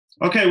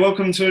Okay,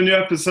 welcome to a new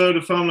episode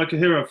of Farm Like a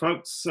Hero,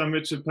 folks. I'm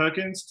Richard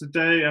Perkins.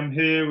 Today I'm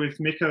here with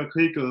Michel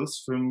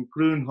Kegels from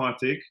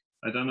Groenhartig.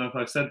 I don't know if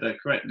I've said that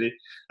correctly.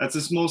 That's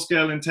a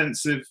small-scale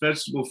intensive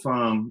vegetable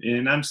farm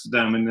in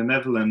Amsterdam in the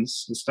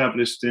Netherlands,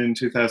 established in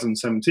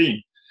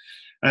 2017.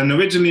 And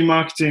originally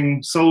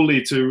marketing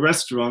solely to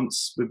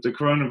restaurants, with the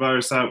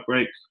coronavirus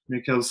outbreak,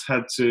 Michel's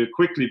had to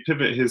quickly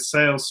pivot his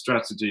sales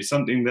strategy,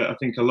 something that I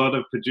think a lot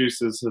of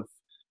producers have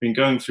been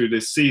going through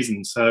this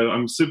season. So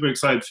I'm super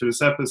excited for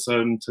this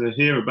episode and to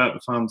hear about the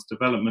farm's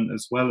development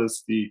as well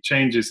as the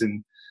changes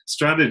in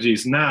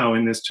strategies now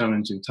in this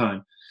challenging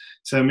time.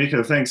 So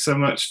Michel, thanks so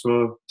much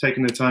for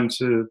taking the time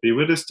to be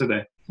with us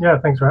today. Yeah,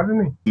 thanks for having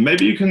me.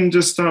 Maybe you can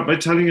just start by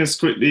telling us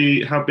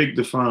quickly how big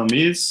the farm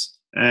is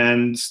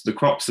and the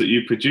crops that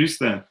you produce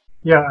there.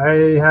 Yeah,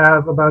 I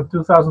have about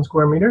 2,000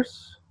 square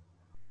meters.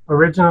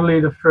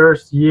 Originally, the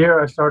first year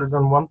I started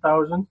on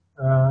 1,000,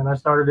 and I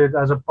started it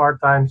as a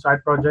part-time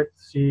side project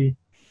to see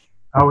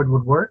how it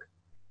would work.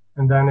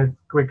 And then it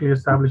quickly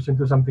established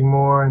into something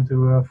more,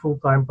 into a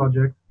full-time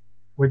project,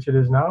 which it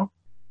is now.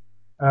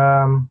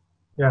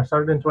 I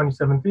started in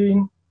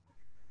 2017,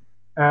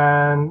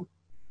 and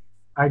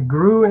I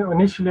grew.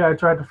 Initially, I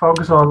tried to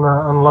focus on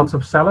lots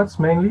of salads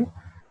mainly.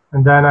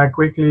 And then I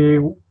quickly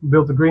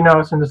built a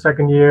greenhouse in the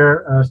second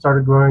year,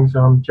 started growing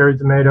some cherry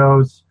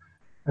tomatoes,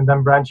 and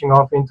then branching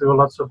off into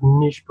lots of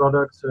niche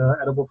products,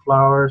 edible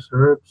flowers,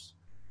 herbs.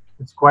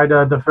 It's quite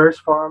a diverse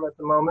farm at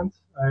the moment.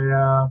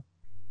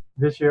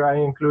 This year I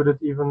included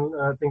even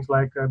things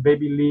like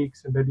baby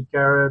leeks and baby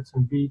carrots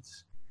and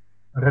beets,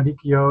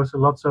 radicchios,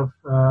 lots of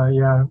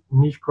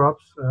niche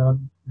crops,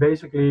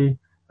 basically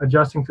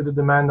adjusting to the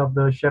demand of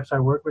the chefs I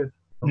work with.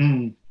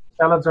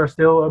 Salads are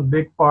still a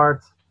big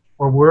part,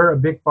 or were a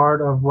big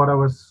part of what I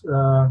was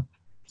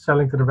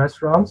selling to the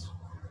restaurants.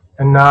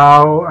 And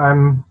now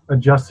I'm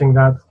adjusting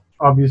that,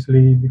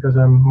 obviously, because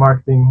I'm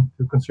marketing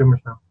to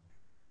consumers now.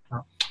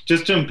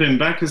 Just jumping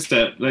back a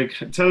step,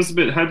 tell us a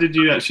bit, how did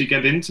you actually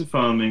get into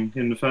farming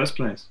in the first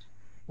place?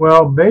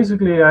 Well,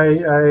 basically,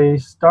 I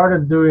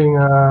started getting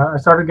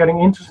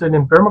interested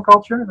in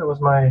permaculture. That was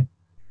my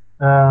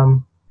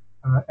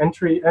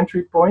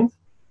entry point.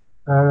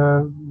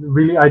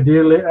 Really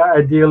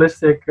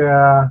idealistic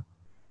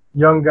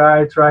young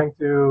guy trying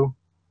to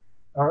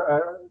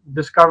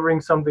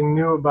discovering something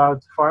new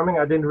about farming.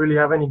 I didn't really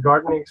have any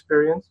gardening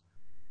experience,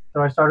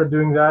 so I started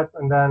doing that.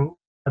 And then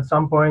at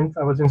some point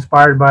I was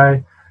inspired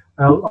by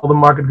all the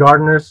market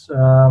gardeners,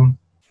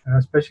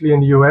 especially in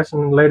the US,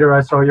 and later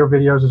I saw your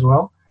videos as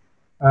well.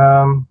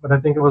 But I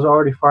think it was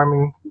already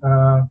farming,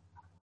 or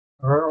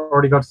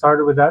already got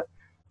started with that.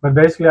 But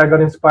basically I got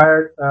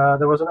inspired.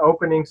 There was an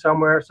opening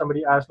somewhere.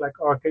 Somebody asked like,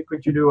 oh, okay,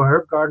 could you do a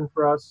herb garden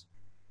for us?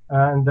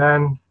 And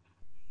then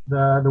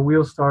the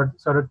wheels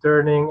started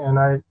turning, and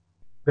I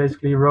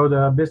basically wrote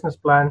a business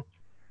plan,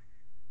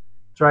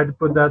 tried to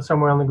put that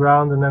somewhere on the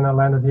ground, and then I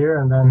landed here,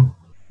 and then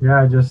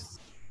I just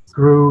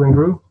grew and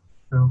grew.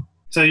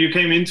 So you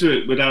came into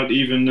it without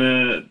even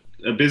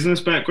a business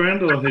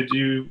background, or had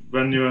you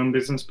run your own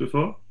business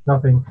before?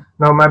 Nothing.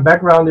 No, my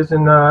background is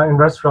in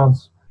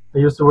restaurants. I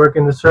used to work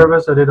in the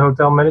service. I did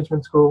hotel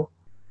management school.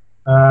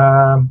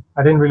 I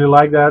didn't really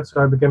like that,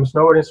 so I became a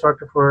snowboard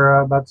instructor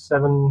for about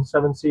seven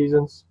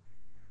seasons,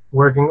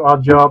 working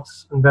odd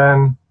jobs. And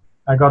then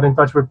I got in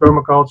touch with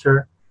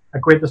permaculture. I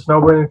quit the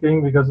snowboarding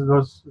thing because it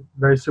was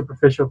very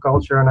superficial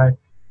culture, and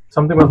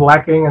something was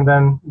lacking, and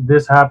then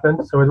this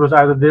happened. So it was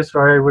either this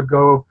or I would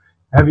go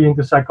heavy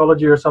into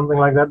psychology or something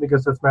like that,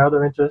 because that's my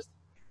other interest.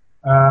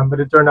 But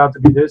it turned out to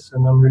be this,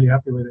 and I'm really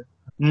happy with it.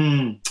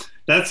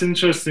 That's an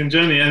interesting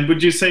journey. And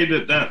would you say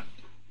that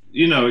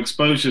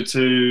exposure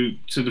to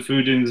the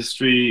food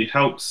industry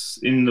helps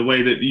in the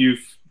way that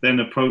you've then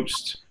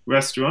approached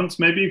restaurants?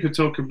 Maybe you could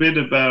talk a bit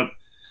about,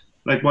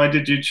 why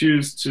did you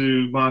choose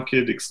to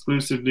market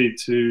exclusively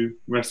to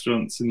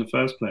restaurants in the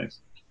first place?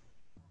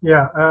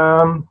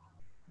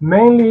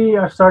 Mainly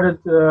I started,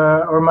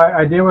 or my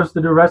idea was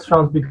to do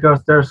restaurants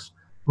because there's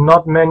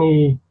not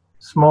many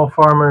small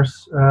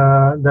farmers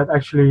that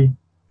actually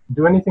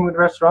do anything with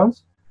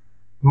restaurants.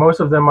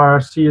 Most of them are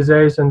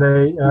CSAs, and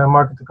they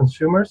market to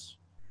consumers.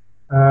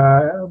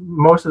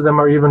 Most of them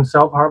are even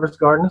self-harvest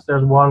gardens.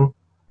 There's one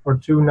or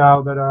two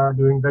now that are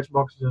doing veg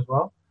boxes as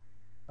well.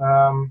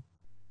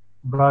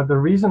 But the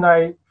reason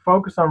I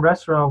focused on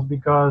restaurants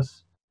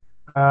because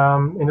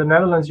in the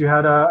Netherlands you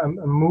had a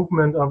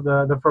movement of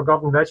the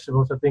forgotten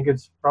vegetables. I think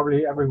it's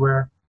probably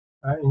everywhere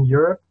in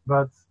Europe,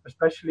 but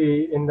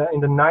especially in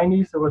the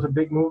 90s there was a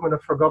big movement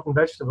of forgotten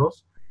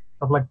vegetables,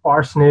 of like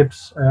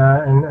parsnips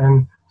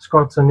and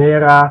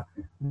scorzonera.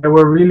 They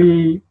were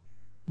really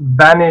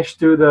banished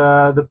to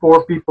the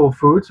poor people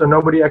food, so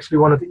nobody actually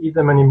wanted to eat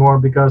them anymore,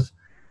 because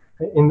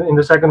in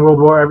the Second World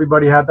War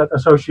everybody had that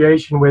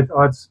association with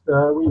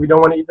we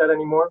don't want to eat that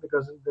anymore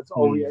because that's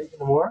all we ate in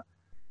the war.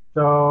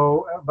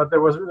 So but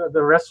there was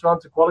the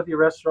restaurants, the quality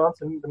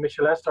restaurants, and the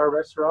Michelin star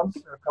restaurants,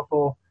 a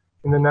couple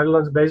in the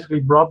Netherlands,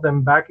 basically brought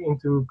them back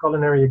into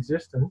culinary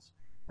existence.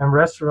 And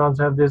restaurants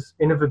have this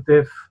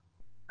innovative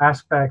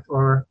aspect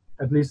or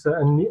at least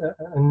a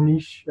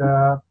niche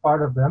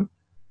part of them.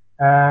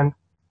 And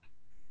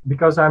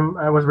because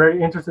I was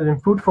very interested in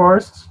food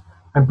forests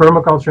and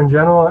permaculture in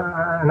general,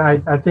 and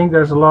I think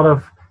there's a lot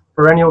of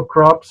perennial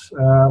crops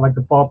like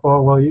the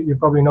pawpaw. Well, you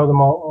probably know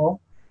them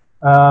all.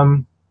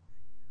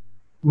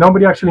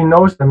 Nobody actually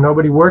knows them.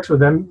 Nobody works with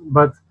them,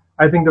 but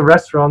I think the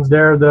restaurants,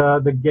 they're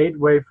the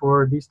gateway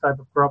for these type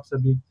of crops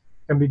that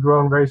can be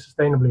grown very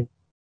sustainably.